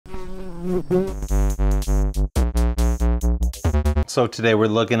So today we're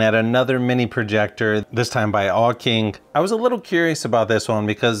looking at another mini projector, this time by AuKing. I was a little curious about this one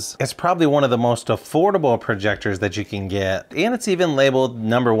because it's probably one of the most affordable projectors that you can get. And it's even labeled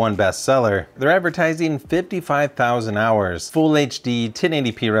 #1 bestseller. They're advertising 55,000 hours, full HD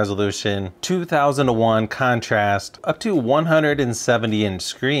 1080p resolution, 2000:1 contrast, up to 170-inch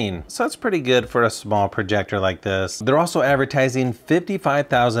screen. So that's pretty good for a small projector like this. They're also advertising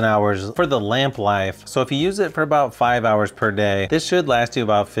 55,000 hours for the lamp life. So if you use it for about 5 hours per day, this should last you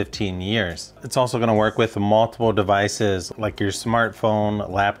about 15 years. It's also going to work with multiple devices like your smartphone,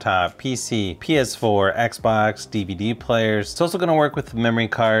 laptop, PC, PS4, Xbox, DVD players. It's also going to work with memory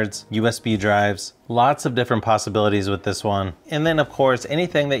cards, USB drives. Lots of different possibilities with this one. And then of course,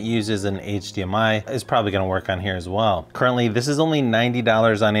 anything that uses an HDMI is probably going to work on here as well. Currently, this is only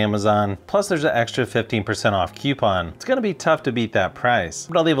 $90 on Amazon, plus there's an extra 15% off coupon. It's going to be tough to beat that price,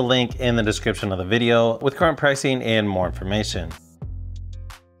 but I'll leave a link in the description of the video with current pricing and more information.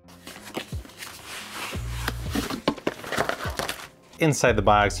 Inside the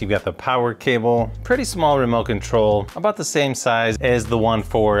box, you've got the power cable, pretty small remote control, about the same size as the one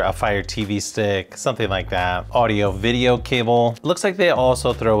for a Fire TV stick, something like that. Audio video cable. Looks like they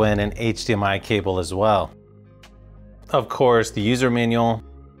also throw in an HDMI cable as well. Of course, the user manual.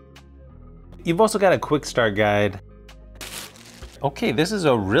 You've also got a quick start guide. Okay, this is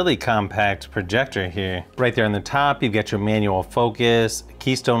a really compact projector here. Right there on the top, you've got your manual focus,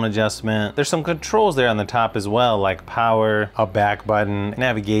 keystone adjustment. There's some controls there on the top as well, like power, a back button,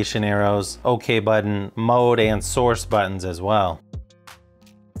 navigation arrows, OK button, mode, and source buttons as well.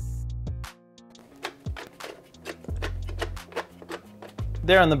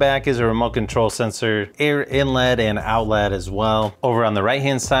 There on the back is a remote control sensor, air inlet and outlet as well. Over on the right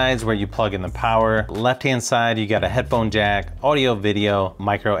hand side is where you plug in the power. Left hand side, you got a headphone jack, audio video,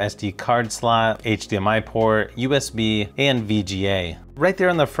 micro SD card slot, HDMI port, USB, and VGA. Right there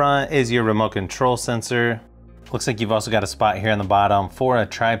on the front is your remote control sensor. Looks like you've also got a spot here on the bottom for a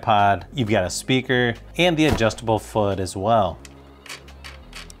tripod. You've got a speaker and the adjustable foot as well.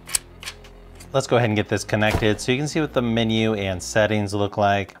 Let's go ahead and get this connected so you can see what the menu and settings look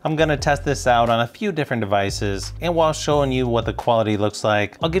like. I'm gonna test this out on a few different devices, and while showing you what the quality looks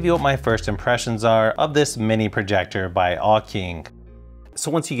like, I'll give you what my first impressions are of this mini projector by AuKing. So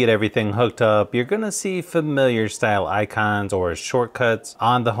once you get everything hooked up, you're gonna see familiar style icons or shortcuts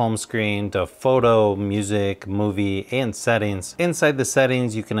on the home screen to photo, music, movie, and settings. Inside the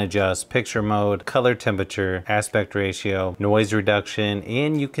settings, you can adjust picture mode, color temperature, aspect ratio, noise reduction,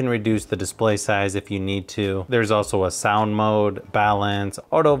 and you can reduce the display size if you need to. There's also a sound mode, balance,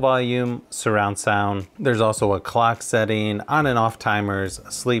 auto volume, surround sound. There's also a clock setting, on and off timers,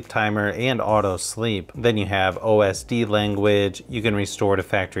 sleep timer, and auto sleep. Then you have OSD language. You can restore to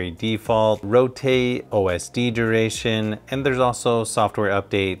factory default, rotate, OSD duration, and there's also software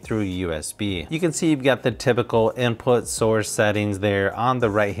update through USB. You can see you've got the typical input source settings there on the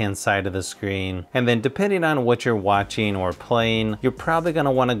right hand side of the screen. And then depending on what you're watching or playing, you're probably going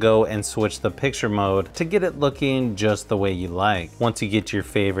to want to go and switch the picture mode to get it looking just the way you like. Once you get your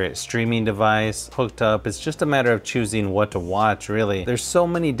favorite streaming device hooked up, it's just a matter of choosing what to watch, really. There's so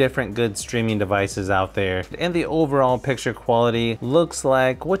many different good streaming devices out there, and the overall picture quality looks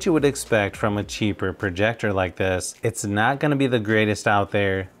like what you would expect from a cheaper projector like this. It's not going to be the greatest out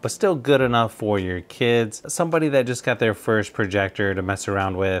there, but still good enough for your kids, somebody that just got their first projector to mess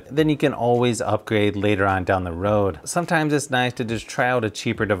around with. Then you can always upgrade later on down the road. Sometimes it's nice to just try out a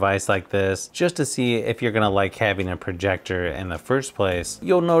cheaper device like this just to see if you're going to like having a projector in the first place.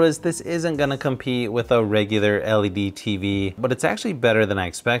 You'll notice this isn't going to compete with a regular LED TV, but it's actually better than I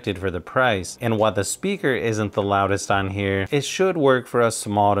expected for the price. And while the speaker isn't the loudest on here, it should work for a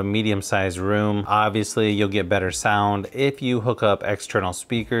small to medium sized room. Obviously, you'll get better sound if you hook up external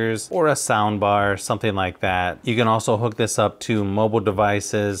speakers or a sound bar, something like that. You can also hook this up to mobile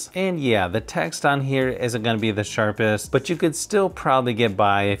devices. And yeah, the text on here isn't going to be the sharpest, but you could still probably get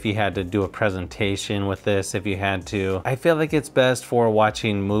by if you had to do a presentation with this, if you had to. I feel like it's best for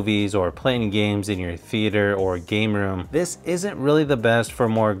watching movies or playing games in your theater or game room. This isn't really the best for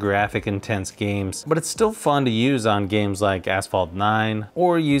more graphic intense games, but it's still fun to use on games like Asphalt 9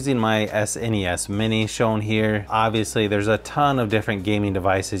 or using my SNES Mini shown here. Obviously, there's a ton of different gaming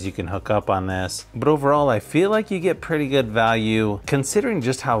devices you can hook up on this, but overall, I feel like you get pretty good value considering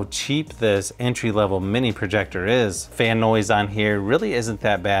just how cheap this entry-level mini projector is. Fan noise on here really isn't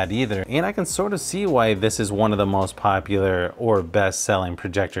that bad either, and I can sort of see why this is one of the most popular or best-selling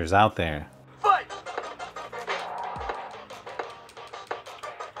projectors out there.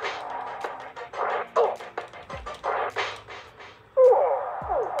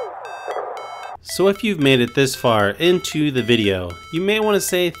 So if you've made it this far into the video, you may want to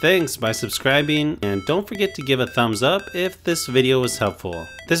say thanks by subscribing, and don't forget to give a thumbs up if this video was helpful.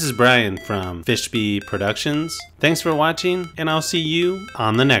 This is Brian from Fishbee Productions. Thanks for watching, and I'll see you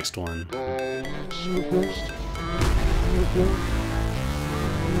on the next one.